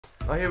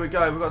Oh, here we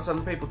go. We've got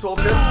some people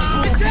talking.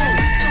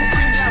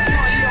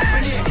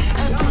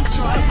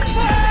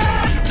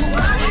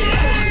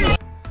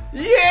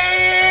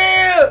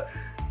 Yeah!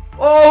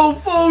 Oh,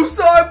 full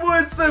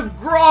sideways. The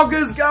grog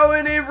is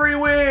going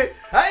everywhere.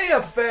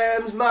 Heyo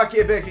Fams, Mark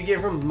here back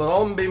again from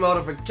Zombie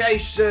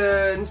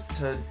Modifications.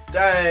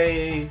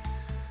 Today,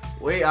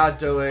 we are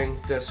doing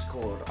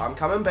Discord. I'm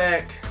coming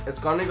back. It's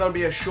only going to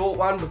be a short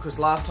one because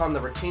last time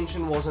the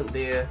retention wasn't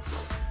there.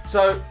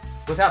 So,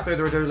 without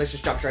further ado, let's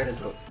just jump straight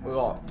into it. We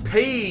got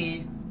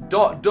P ...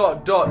 Yo.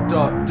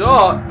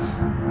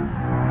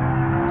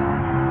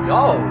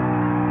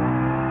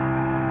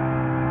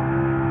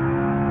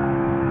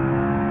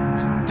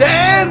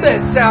 Damn,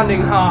 that's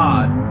sounding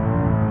hard.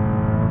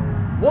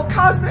 What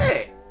car's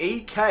that?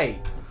 EK.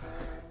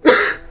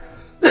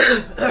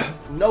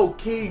 No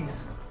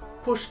keys.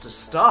 Push to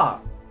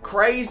start.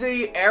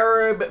 Crazy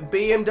Arab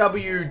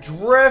BMW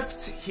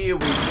drift. Here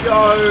we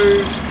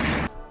go.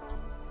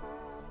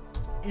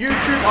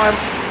 YouTube, I'm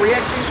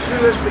reacting to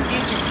this for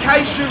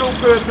educational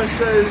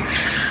purposes.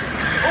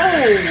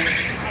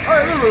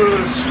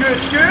 Oh,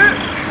 skirt.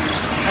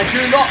 I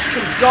do not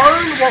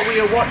condone what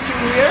we are watching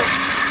here.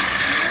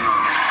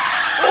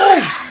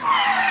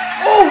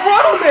 Oh,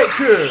 right on that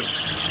curve.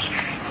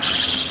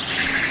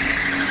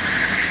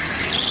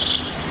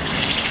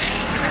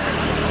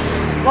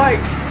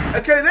 Like,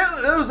 okay,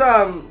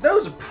 that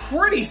was a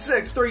pretty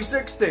sick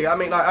 360. I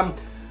mean, like,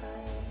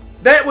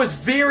 that was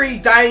very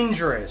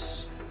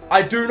dangerous.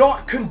 I do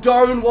not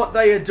condone what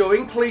they are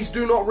doing. Please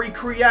do not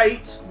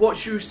recreate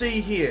what you see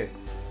here.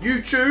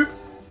 YouTube,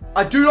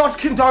 I do not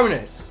condone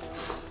it.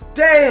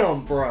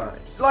 Damn, bro.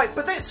 Like,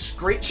 but that's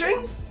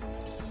screeching.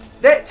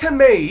 That to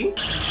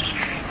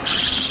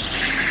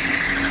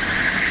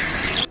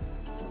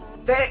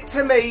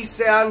me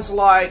sounds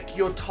like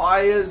your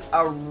tires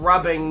are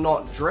rubbing,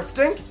 not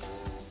drifting.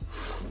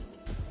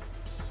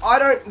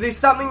 There's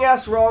something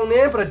else wrong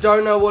there, but I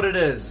don't know what it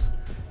is.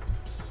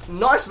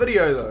 Nice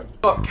video though.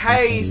 Got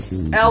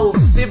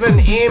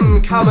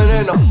KL7M coming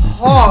in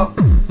hot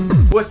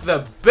with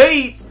the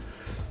beat.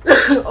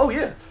 Oh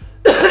yeah.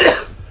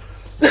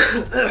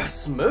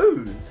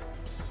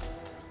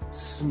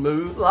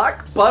 Smooth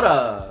like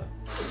butter.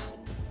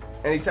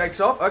 And he takes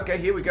off. Okay,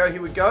 here we go.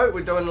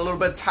 We're doing a little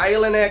bit of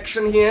tail in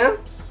action here.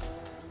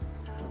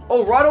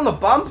 Oh, right on the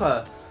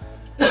bumper.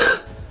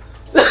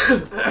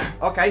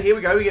 Okay, here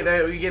we go. We get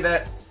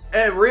that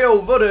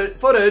real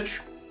footage.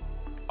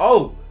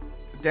 Oh,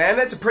 damn,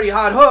 that's a pretty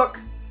hard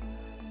hook.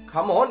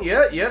 Come on,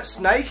 yeah,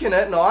 snaking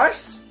it,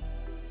 nice.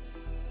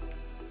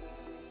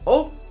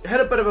 Oh,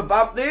 hit a bit of a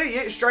bump there.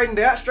 Yeah, straightened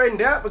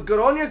out, but good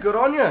on you.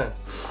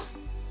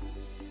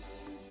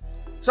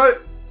 So,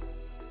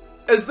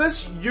 is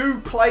this you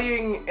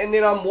playing and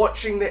then I'm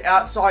watching the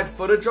outside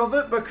footage of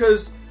it?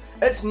 Because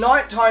it's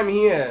nighttime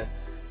here.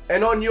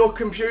 And on your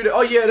computer...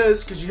 Oh yeah, it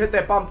is, because you hit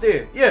that bump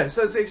there. Yeah,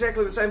 so it's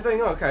exactly the same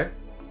thing. Okay.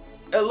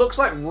 It looks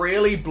like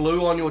really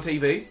blue on your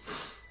TV.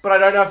 But I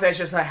don't know if that's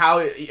just how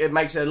it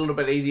makes it a little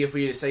bit easier for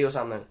you to see or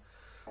something.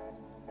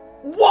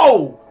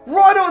 Whoa!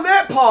 Right on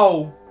that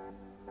pole!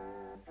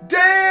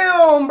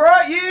 Damn, bro!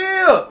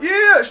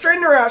 Yeah!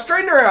 Straighten her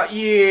out!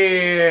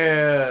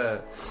 Yeah!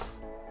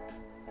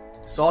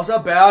 Sauce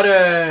about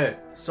it,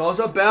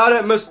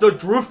 Mr.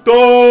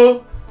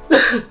 Drifter.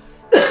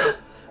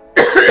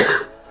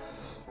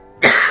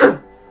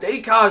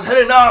 D-car's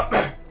hitting up.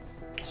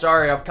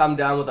 Sorry, I've come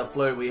down with a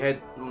flu. We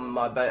had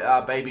my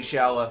baby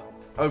shower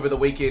over the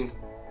weekend,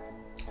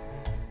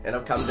 and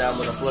I've come down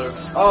with a flu.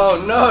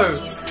 Oh no!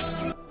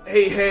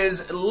 He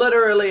has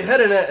literally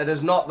hidden it. It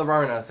is not the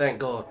Rona, thank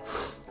God.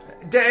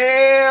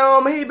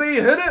 Damn, he be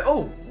hit it.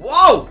 Oh,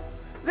 whoa!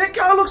 That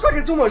car looks like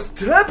it's almost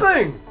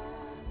tipping.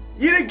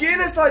 Yet again,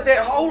 it's like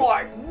that whole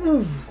like,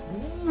 woof,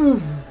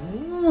 woof,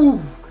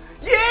 woof.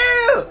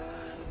 Yeah!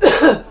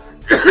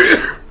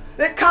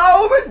 That car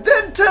almost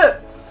did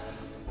tip.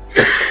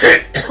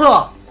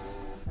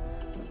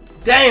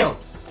 Damn.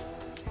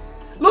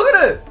 Look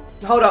at it.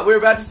 Hold up, we're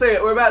about to see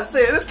it.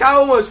 This car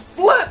almost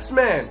flips,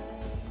 man.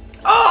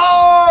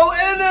 Oh,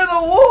 into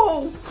the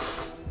wall.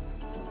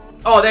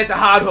 Oh, that's a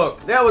hard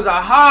hook. That was a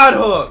hard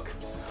hook.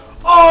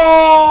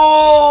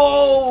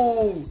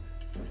 Oh!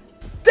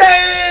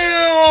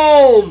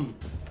 Damn!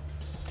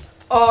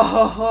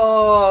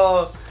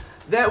 Oh,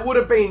 that would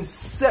have been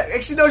sick.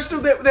 Actually, no,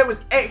 that was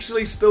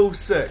actually still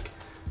sick.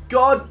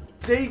 God,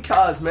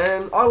 D-cars,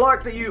 man. I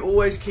like that you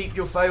always keep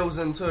your fails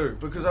in too,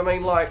 because I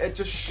mean, like, it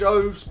just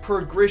shows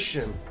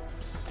progression.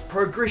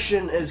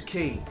 Progression is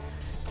key.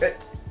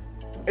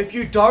 If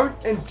you don't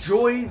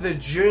enjoy the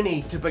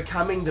journey to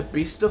becoming the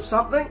best of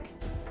something,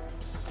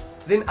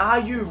 then are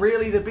you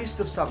really the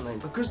best of something?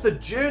 Because the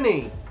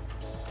journey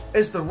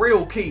is the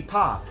real key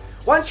part.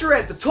 Once you're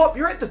at the top,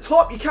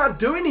 you can't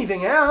do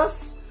anything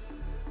else.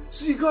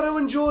 So you got to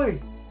enjoy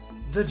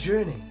the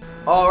journey.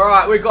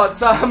 Alright, we got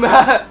some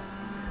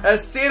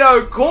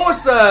Assetto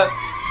Corsa.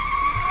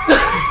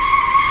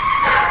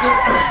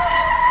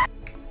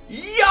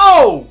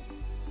 Yo!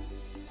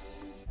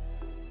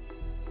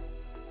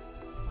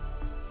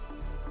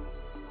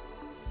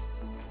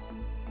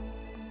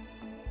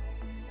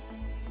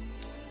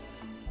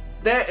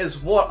 That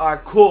is what I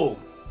call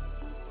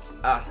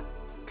a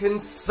can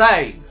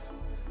save.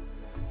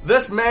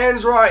 This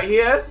man's right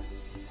here,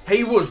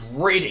 he was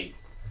ready.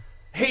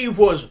 He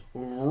was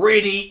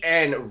ready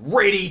and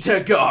ready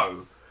to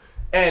go.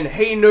 And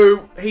he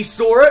knew, he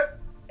saw it,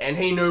 and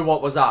he knew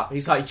what was up.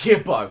 He's like, yeah,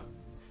 bro,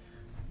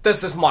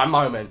 this is my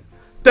moment.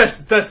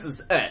 This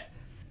is it.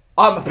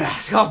 I'm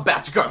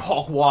about to go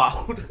hog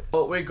wild.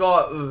 But we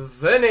got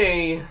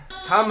Vinny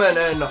coming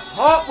in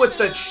hot with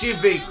the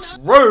Chevy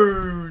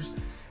Cruze.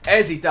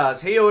 As he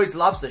does. He always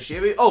loves the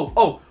Chevy.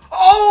 Oh!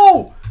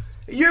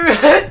 You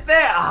hit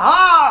that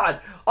hard!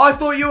 I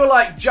thought you were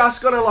like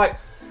just gonna like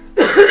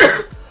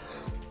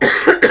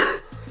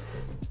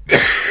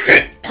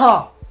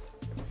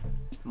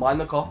mind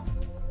the cough.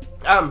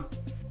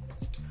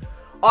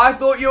 I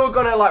thought you were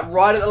gonna like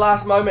right at the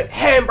last moment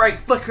handbrake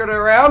flicker it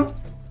around.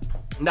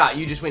 Nah,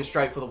 you just went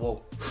straight for the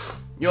wall.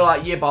 You're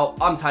like, yeah, Bolt,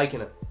 I'm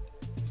taking it.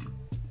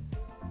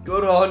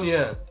 Good on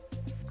you.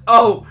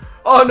 Oh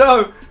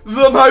no,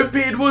 the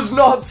moped was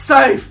not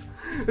safe.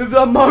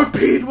 The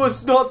moped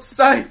was not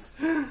safe.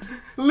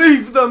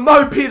 Leave the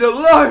moped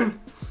alone.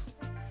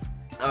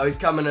 Oh, he's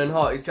coming in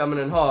hot. He's coming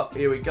in hot.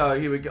 Here we go.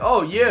 Here we go.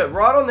 Oh, yeah.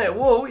 Right on that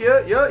wall.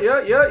 Yeah.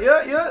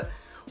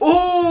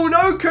 Oh,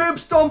 no curb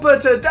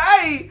stomper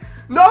today.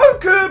 No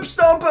curb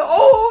stomper.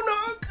 Oh,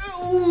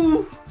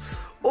 no.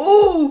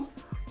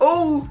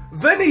 Oh,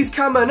 Vinny's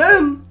coming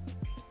in.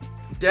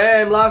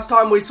 Damn, last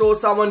time we saw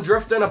someone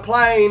drift in a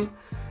plane.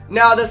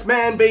 Now this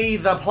man be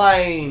the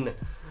plane.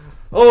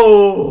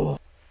 Oh.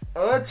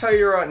 I'm going to tell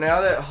you right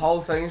now, that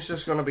whole thing's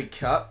just going to be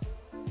cut.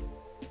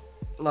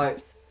 Like,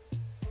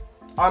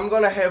 I'm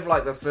going to have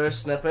like the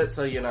first snippet,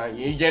 so you know,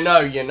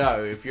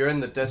 if you're in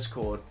the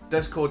Discord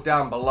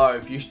down below,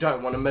 if you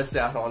don't want to miss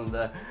out on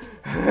the,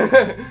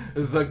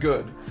 the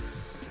good.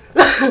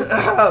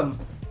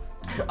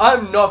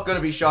 I'm not going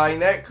to be showing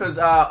that, because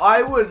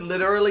I would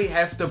literally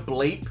have to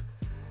bleep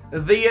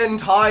the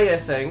entire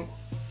thing.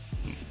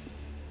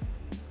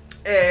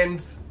 And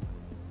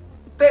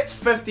that's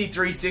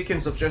 53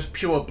 seconds of just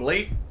pure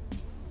bleep.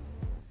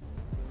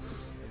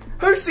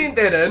 Who sent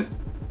that in?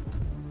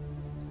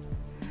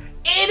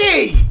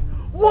 Eddie!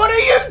 What are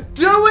you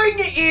doing,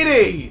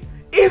 Eddie?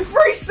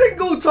 Every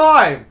single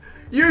time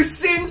you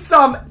send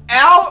some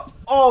out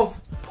of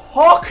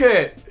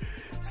pocket.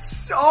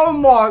 Oh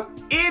my,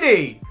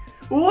 Eddie,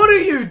 what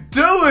are you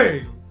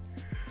doing?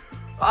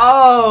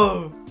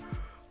 Oh,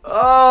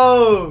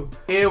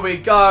 here we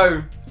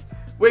go.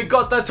 We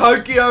got the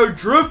Tokyo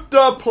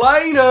Drifter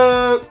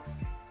planer.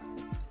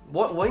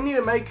 What we need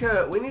to make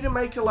a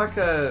like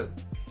a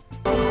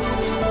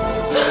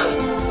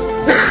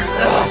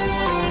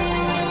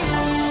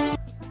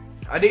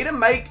I need to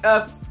make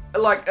a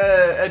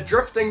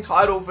drifting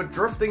title for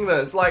drifting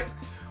this. Like,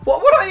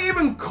 what would I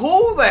even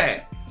call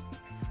that?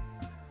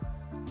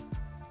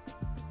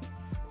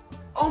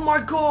 Oh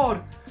my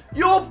god,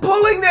 you're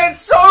pulling that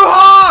so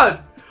hard.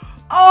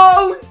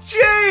 Oh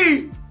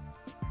gee.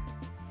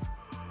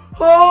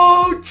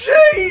 Oh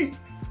gee!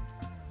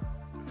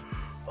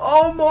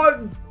 Oh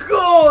my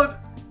god!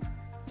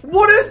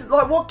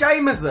 What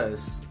game is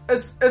this?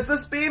 Is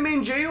this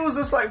BeamNG or is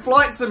this like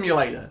Flight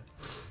Simulator?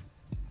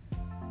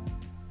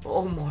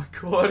 Oh my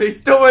god,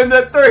 he's doing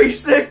the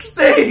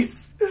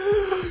 360s!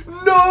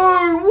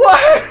 No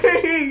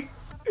way!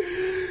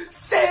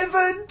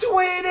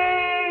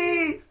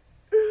 720!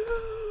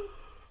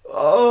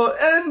 Oh,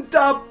 and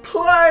the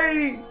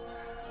plane!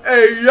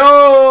 Hey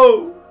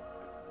yo!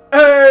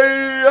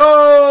 Hey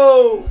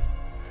yo!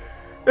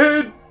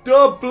 Hit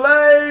the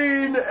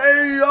plane!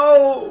 Hey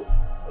yo!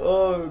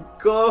 Oh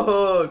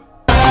god!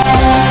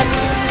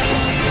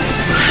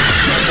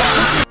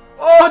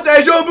 Oh,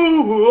 deja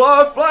vu!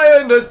 I fly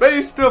into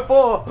space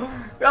before!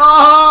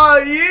 Ah,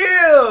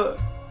 yeah!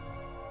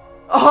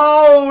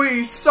 Oh,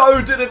 he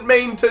so didn't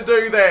mean to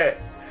do that!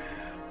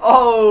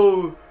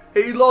 Oh,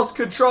 he lost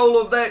control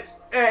of that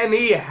and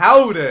he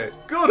held it!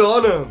 Good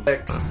on him!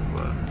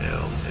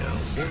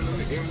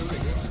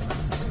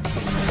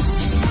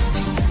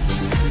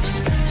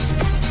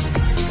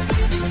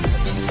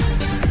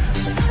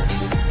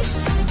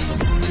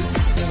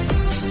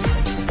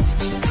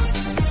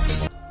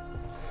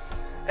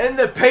 And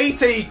the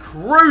PT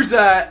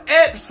Cruiser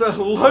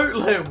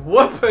absolutely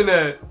whooping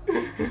it.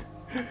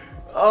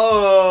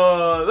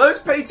 Oh, those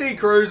PT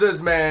Cruisers,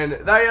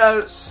 man, they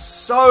are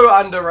so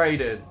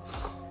underrated.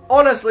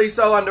 Honestly,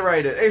 so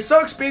underrated. It's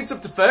so expensive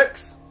to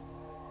fix,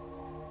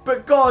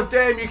 but god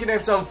damn, you can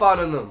have some fun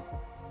in them.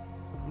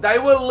 They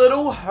were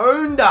little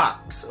hone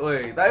ducks.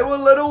 They were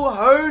little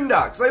hone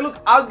ducks. They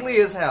look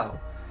ugly as hell.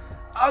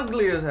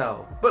 Ugly as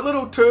hell. But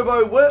little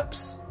turbo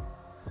whips,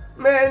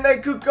 man, they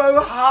could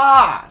go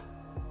hard.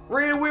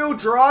 Rear wheel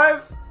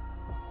drive?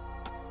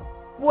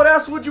 What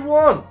else would you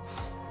want?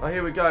 Oh,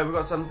 here we go. We've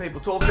got some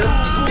people talking.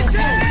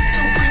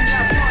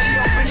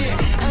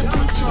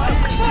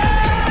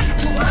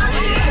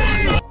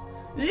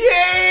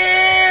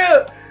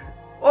 Yeah!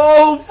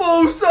 Oh,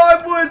 full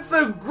sideways.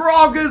 The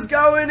grog is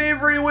going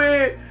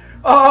everywhere.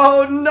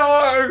 Oh,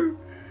 no.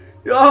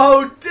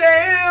 Oh,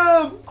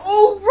 damn.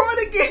 Oh,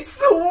 right against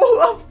the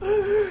wall.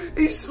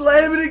 He's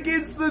slamming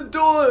against the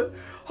door.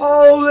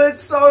 Oh,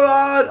 that's so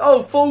hard.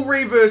 Oh, full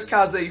reverse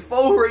Cuzzy.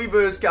 Full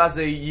reverse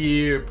Cuzzy.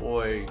 Yeah,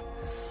 boy.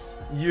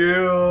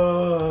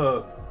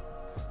 Yeah.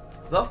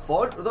 The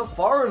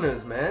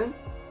foreigners, man.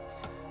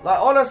 Like,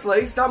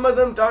 honestly, some of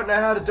them don't know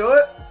how to do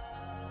it.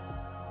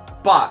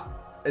 But,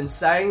 in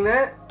saying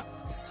that,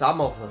 some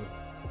of them,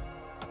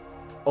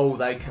 oh,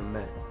 they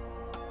commit.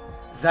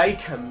 They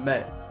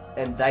commit.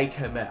 And they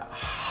commit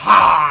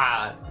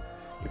hard.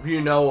 If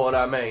you know what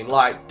I mean.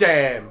 Like,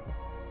 damn.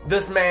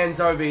 This man's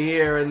over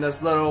here in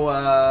this little,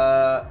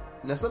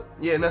 Nissan?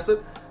 Yeah,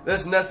 Nissan.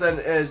 This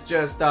Nissan is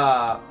just,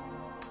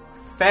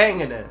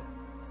 fanging it.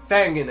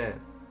 Fanging it.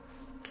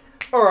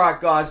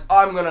 Alright, guys.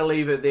 I'm gonna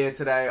leave it there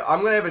today.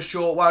 I'm gonna have a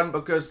short one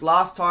because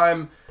last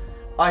time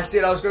I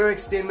said I was gonna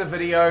extend the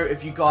video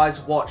if you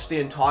guys watched the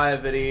entire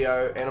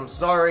video. And I'm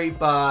sorry,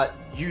 but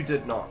you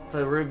did not.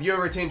 The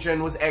reviewer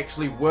retention was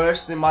actually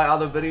worse than my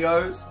other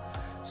videos.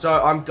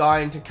 So I'm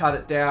going to cut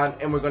it down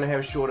and we're going to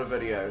have shorter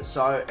videos.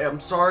 So I'm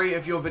sorry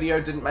if your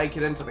video didn't make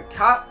it into the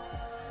cut.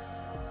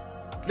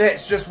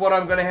 That's just what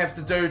I'm going to have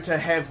to do to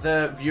have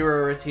the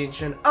viewer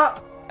retention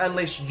up.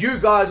 Unless you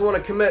guys want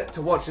to commit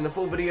to watching the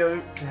full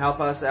video to help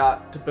us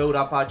out to build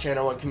up our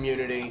channel and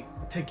community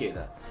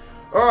together.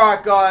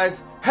 Alright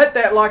guys, hit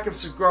that like and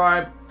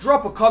subscribe.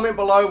 Drop a comment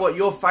below what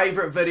your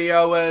favorite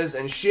video is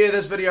and share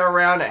this video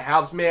around. It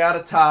helps me out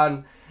a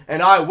ton.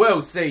 And I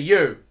will see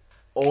you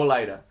all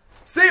later.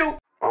 See you!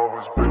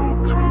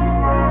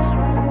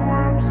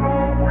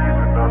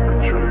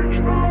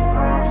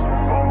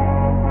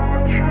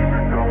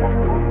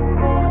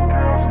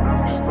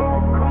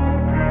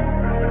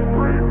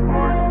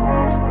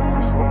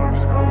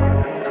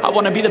 I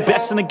wanna be the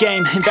best in the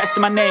game, invest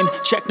in my name.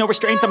 Check no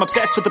restraints, I'm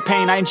obsessed with the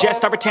pain. I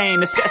ingest, I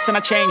retain, assess and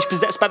I change.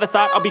 Possessed by the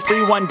thought I'll be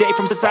free one day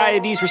from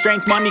society's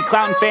restraints. Money,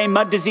 clout and fame,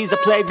 mud, disease, a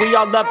plague. We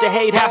all love to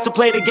hate, have to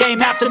play the game,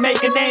 have to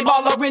make a name.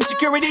 All our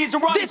insecurities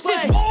are on display.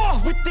 This is war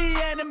with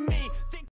the enemy.